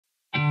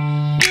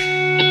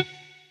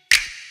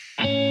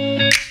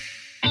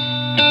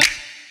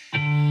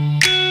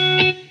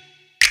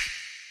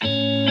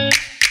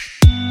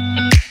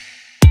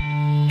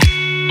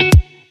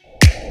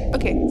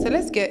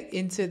get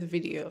into the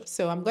video.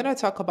 So I'm going to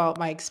talk about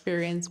my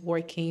experience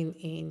working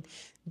in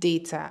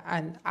data.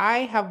 And I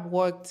have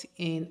worked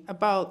in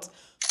about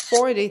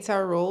 4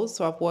 data roles.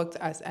 So I've worked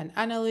as an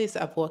analyst,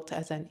 I've worked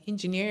as an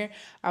engineer,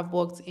 I've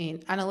worked in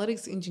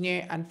analytics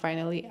engineer, and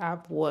finally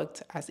I've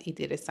worked as a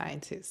data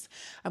scientist.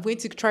 I'm going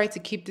to try to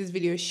keep this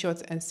video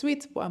short and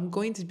sweet, but I'm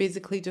going to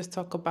basically just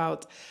talk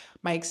about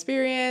my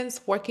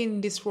experience working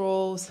in these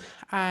roles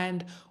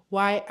and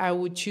why I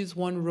would choose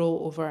one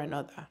role over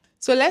another.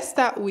 So let's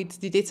start with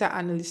the data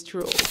analyst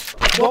role.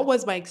 What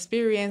was my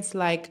experience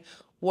like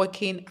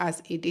working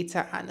as a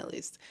data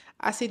analyst?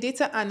 As a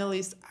data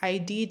analyst, I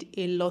did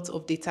a lot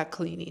of data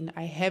cleaning.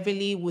 I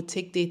heavily would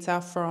take data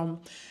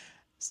from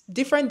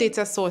different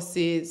data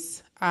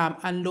sources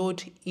and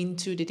load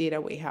into the data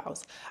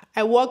warehouse.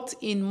 I worked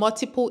in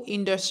multiple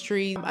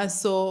industries, and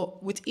so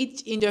with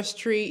each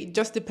industry, it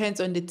just depends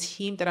on the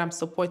team that I'm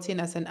supporting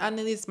as an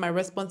analyst. My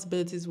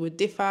responsibilities would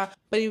differ,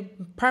 but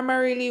it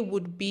primarily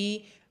would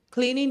be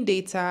cleaning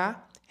data,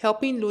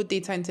 helping load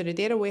data into the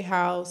data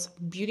warehouse,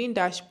 building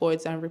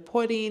dashboards and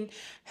reporting,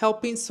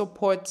 helping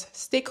support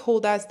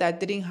stakeholders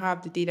that didn't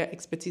have the data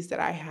expertise that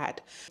I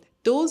had.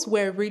 Those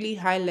were really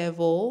high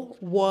level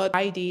what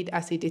I did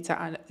as a data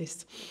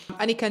analyst.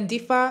 And it can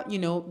differ,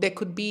 there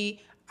could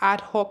be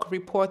ad hoc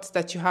reports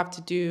that you have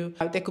to do.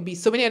 There could be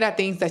so many other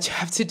things that you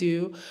have to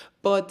do.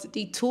 But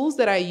the tools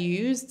that I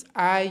used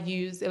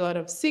a lot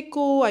of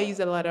SQL, I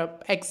used a lot of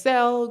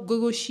Excel,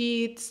 Google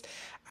Sheets,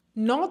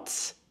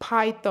 not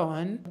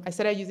Python. I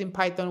started using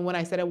Python when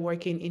I started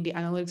working in the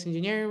analytics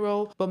engineering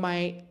role, but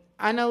my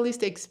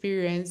analyst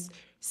experience,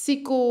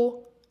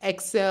 SQL,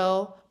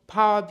 Excel,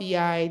 Power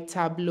BI,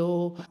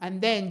 Tableau, and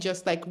then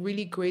just like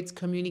really great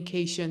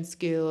communication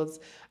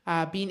skills,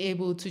 being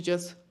able to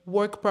just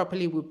work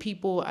properly with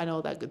people and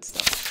all that good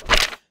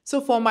stuff. So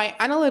for my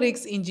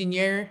analytics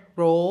engineer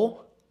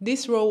role,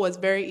 this role was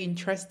very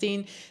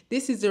interesting.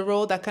 This is the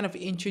role that kind of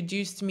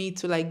introduced me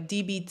to like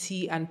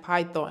DBT and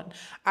Python.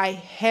 I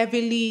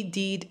heavily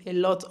did a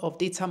lot of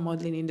data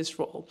modeling in this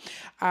role.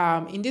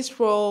 In this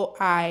role,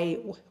 I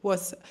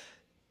was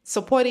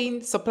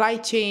supporting supply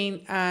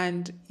chain,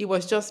 and it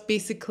was just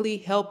basically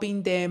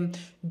helping them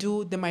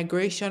do the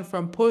migration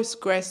from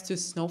Postgres to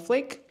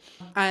Snowflake.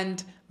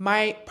 And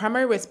my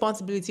primary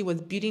responsibility was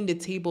building the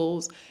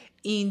tables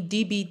in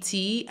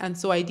DBT. And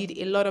so I did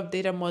a lot of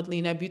data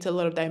modeling. I built a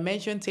lot of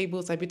dimension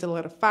tables. I built a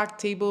lot of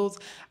fact tables.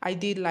 I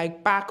did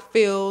like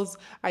backfills.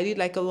 I did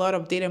like a lot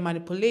of data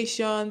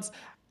manipulations.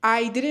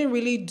 I didn't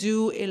really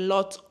do a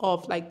lot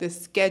of like the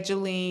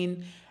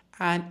scheduling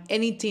and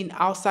anything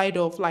outside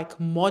of like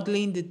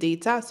modeling the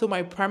data. So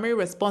my primary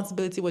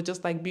responsibility was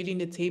just like building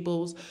the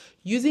tables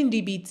using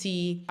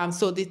DBT.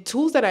 So the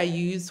tools that I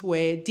used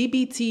were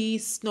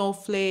DBT,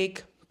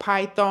 Snowflake,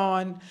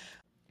 Python,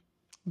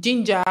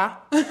 Ginger,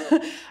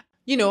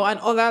 and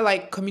other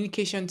like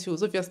communication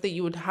tools. Obviously,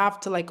 you would have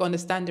to like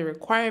understand the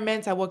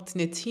requirements. I worked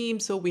in a team,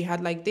 so we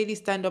had like daily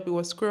stand up, it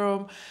was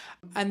Scrum.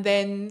 And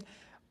then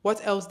what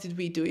else did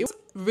we do? It was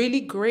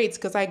really great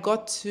because I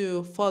got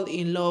to fall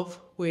in love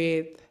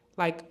with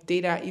like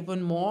data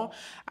even more.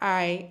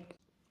 I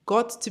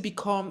got to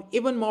become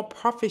even more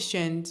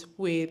proficient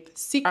with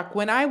SQL.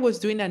 When I was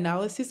doing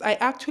analysis, I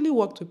actually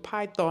worked with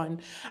Python,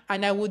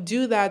 and I would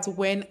do that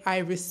when I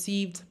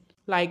received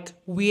like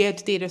weird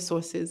data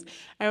sources.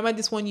 I remember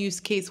this one use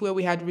case where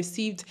we had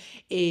received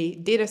a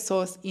data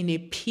source in a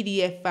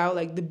PDF file,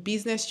 like the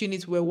business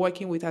units we're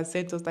working with had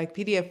sent us like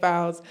PDF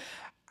files.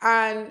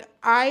 And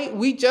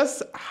we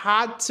just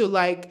had to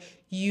like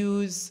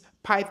use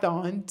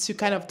Python to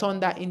kind of turn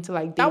that into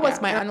like data. That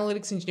was my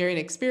analytics engineering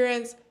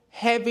experience,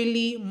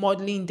 heavily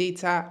modeling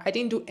data. I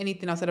didn't do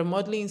anything outside of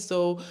modeling.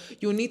 So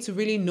you need to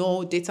really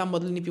know data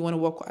modeling if you want to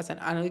work as an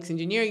analytics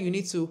engineer. You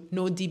need to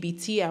know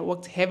DBT. I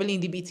worked heavily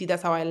in DBT.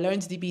 That's how I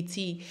learned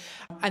DBT.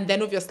 And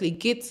then obviously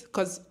Git,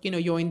 because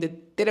you're in the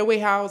data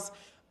warehouse,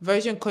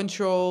 version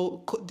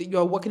control,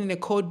 you're working in a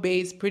code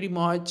base pretty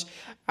much.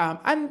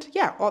 And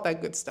yeah, all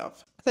that good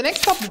stuff. So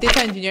next up, the data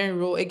engineering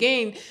role.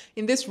 Again,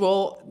 in this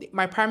role,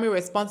 my primary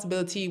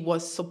responsibility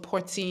was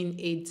supporting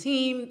a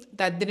team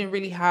that didn't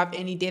really have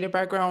any data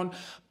background.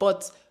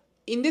 But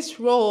in this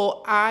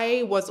role,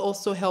 I was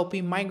also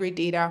helping migrate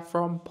data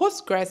from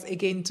Postgres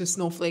again to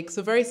Snowflake.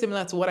 So very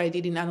similar to what I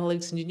did in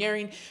analytics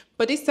engineering.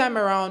 But this time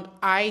around,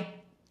 I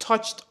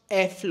touched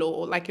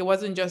Airflow. Like it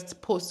wasn't just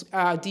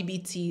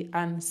DBT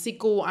and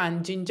SQL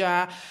and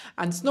Ginger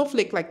and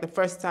Snowflake like the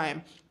first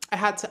time. I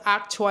had to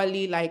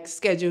actually like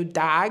schedule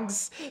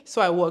DAGs.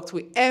 So I worked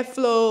with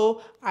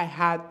Airflow. I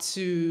had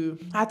to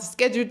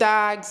schedule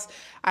DAGs.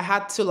 I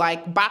had to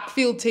like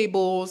backfill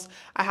tables.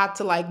 I had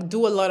to like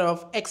do a lot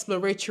of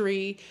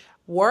exploratory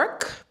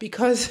work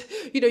because,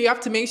 you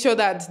have to make sure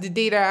that the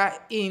data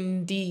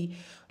in the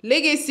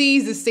legacy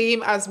is the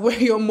same as where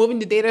you're moving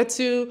the data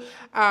to.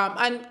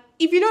 And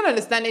if you don't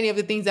understand any of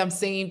the things I'm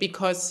saying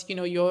because,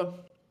 you're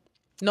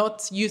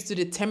not used to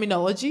the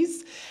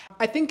terminologies,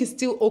 I think it's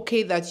still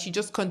okay that you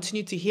just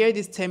continue to hear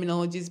these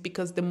terminologies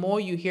because the more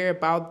you hear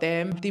about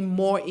them, the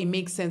more it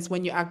makes sense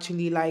when you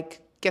actually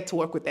like get to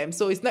work with them.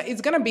 So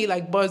it's gonna be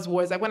like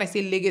buzzwords. Like when I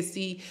say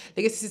legacy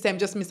system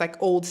just means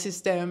like old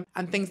system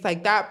and things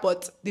like that.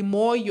 But the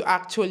more you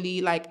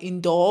actually like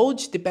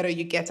indulge, the better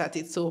you get at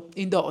it. So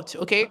indulge,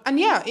 okay? And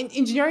yeah,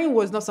 engineering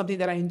was not something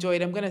that I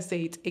enjoyed. I'm gonna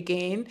say it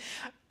again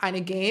and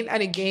again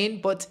and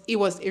again, but it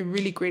was a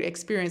really great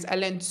experience. I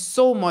learned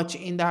so much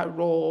in that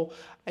role.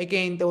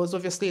 Again, there was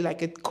obviously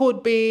like a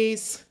code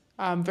base,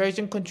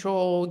 version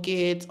control,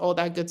 Git, all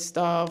that good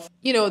stuff.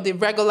 You know, the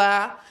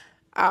regular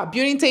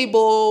building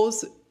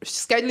tables,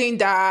 scheduling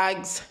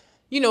DAGs,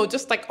 you know,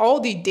 just like all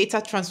the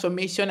data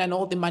transformation and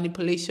all the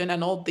manipulation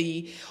and all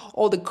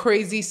the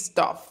crazy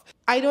stuff.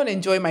 I don't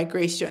enjoy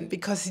migration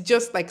because it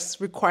just like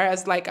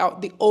requires like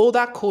the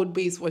older code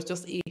base was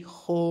just a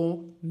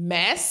whole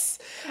mess,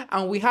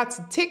 and we had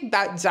to take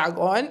that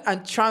jargon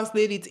and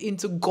translate it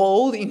into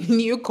gold in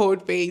new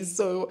code base.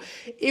 So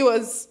it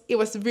was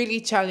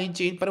really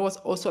challenging, but it was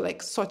also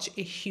like such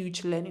a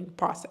huge learning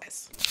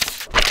process.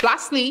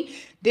 Lastly,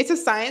 data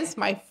science,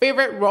 my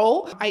favorite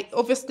role. I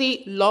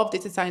obviously love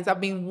data science.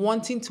 I've been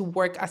wanting to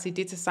work as a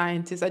data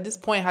scientist. At this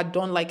point, I had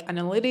done like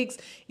analytics,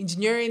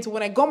 engineering. So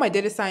when I got my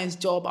data science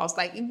job, I was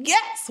like,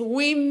 yes,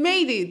 we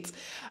made it.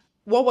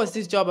 What was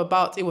this job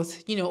about? It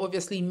was, you know,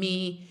 obviously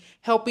me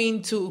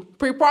helping to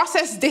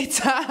pre-process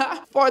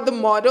data for the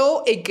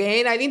model.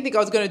 Again, I didn't think I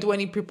was going to do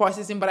any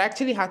pre-processing, but I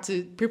actually had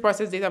to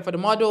pre-process data for the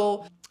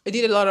model. I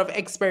did a lot of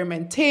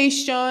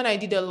experimentation. I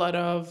did a lot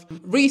of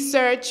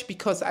research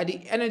because at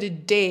the end of the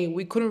day,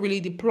 we couldn't really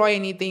deploy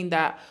anything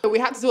that we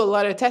had to do a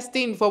lot of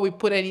testing before we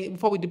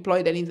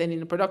deployed anything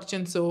in the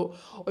production. So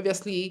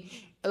obviously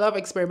a lot of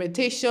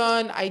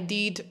experimentation. I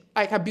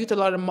built a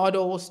lot of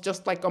models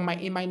just like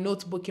in my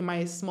notebook, in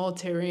my small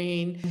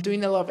terrain,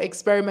 doing a lot of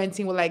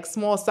experimenting with like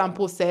small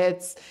sample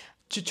sets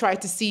to try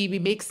to see if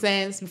it makes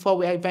sense before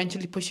we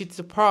eventually push it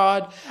to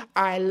prod.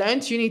 I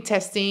learned unit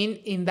testing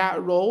in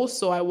that role.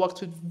 So I worked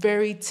with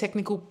very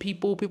technical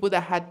people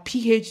that had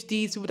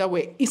PhDs, people that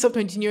were software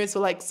engineers for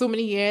like so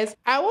many years.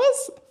 I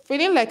was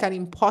feeling like an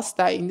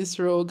imposter in this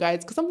role,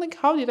 guys, because I'm like,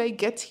 how did I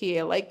get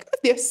here? Like,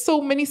 there's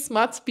so many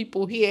smart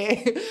people here.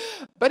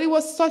 But it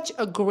was such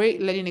a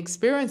great learning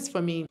experience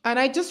for me. And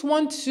I just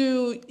want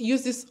to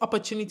use this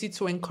opportunity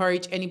to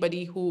encourage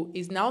anybody who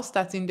is now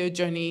starting their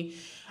journey.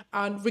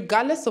 And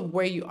regardless of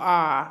where you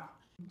are,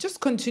 just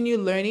continue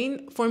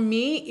learning. For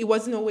me, it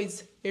wasn't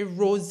always a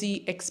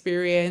rosy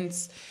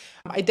experience.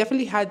 I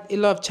definitely had a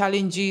lot of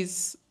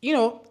challenges, you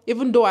know,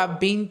 even though I've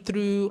been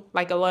through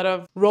like a lot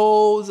of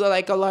roles or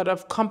like a lot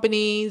of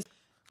companies,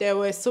 there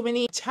were so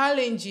many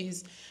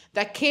challenges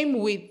that came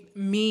with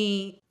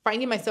me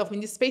finding myself in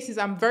these spaces.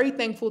 I'm very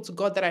thankful to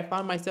God that I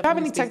found myself. If you have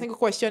any technical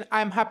question,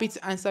 I'm happy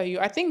to answer you.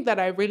 I think that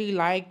I really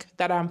like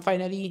that I'm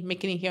finally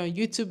making it here on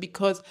YouTube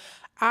because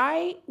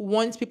I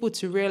want people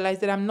to realize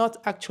that I'm not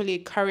actually a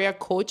career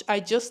coach. I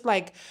just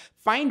like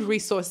find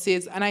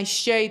resources and I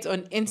share it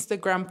on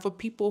Instagram for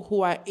people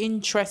who are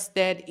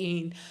interested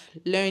in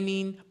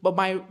learning. But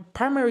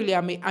primarily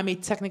I'm a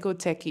technical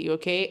techie,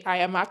 okay? I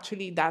am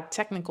actually that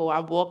technical.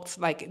 I've worked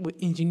like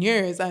with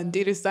engineers and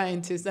data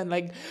scientists and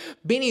like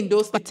been in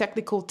those like,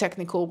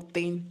 technical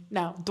thing.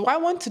 Now, do I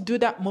want to do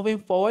that moving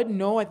forward?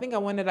 No, I think I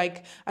want to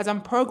like, as I'm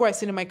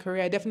progressing in my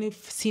career, I definitely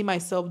see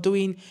myself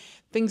doing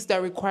things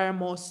that require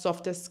more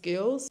softer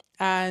skills.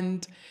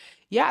 And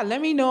yeah,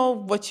 let me know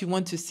what you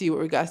want to see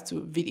with regards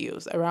to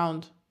videos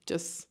around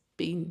just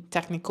being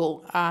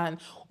technical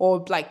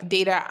or like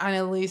data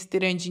analyst,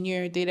 data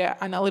engineer, data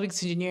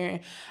analytics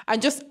engineer,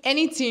 and just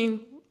anything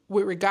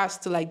with regards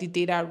to like the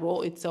data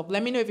role itself.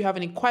 Let me know if you have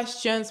any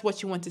questions,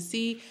 what you want to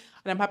see,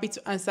 and I'm happy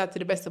to answer to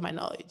the best of my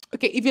knowledge.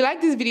 Okay, if you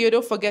like this video,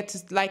 don't forget to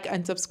like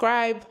and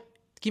subscribe.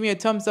 Give me a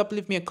thumbs up,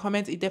 leave me a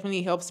comment. It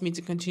definitely helps me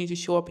to continue to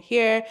show up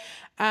here.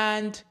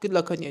 And good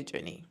luck on your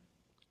journey.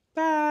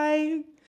 Bye.